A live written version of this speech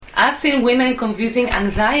I've seen women confusing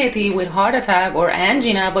anxiety with heart attack or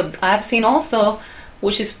angina, but I've seen also,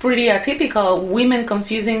 which is pretty atypical, women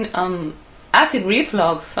confusing acid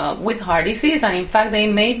reflux with heart disease, and in fact they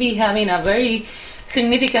may be having a very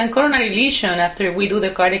significant coronary lesion after we do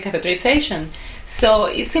the cardiac catheterization. So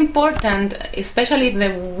it's important, especially if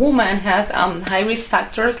the woman has high risk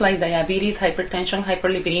factors like diabetes, hypertension,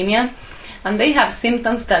 hyperlipidemia, and they have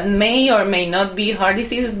symptoms that may or may not be heart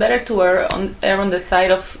disease. It's better to err on the side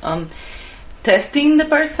of testing the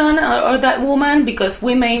person or that woman, because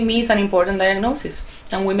we may miss an important diagnosis,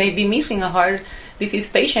 and we may be missing a heart disease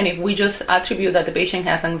patient if we just attribute that the patient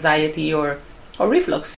has anxiety or reflux.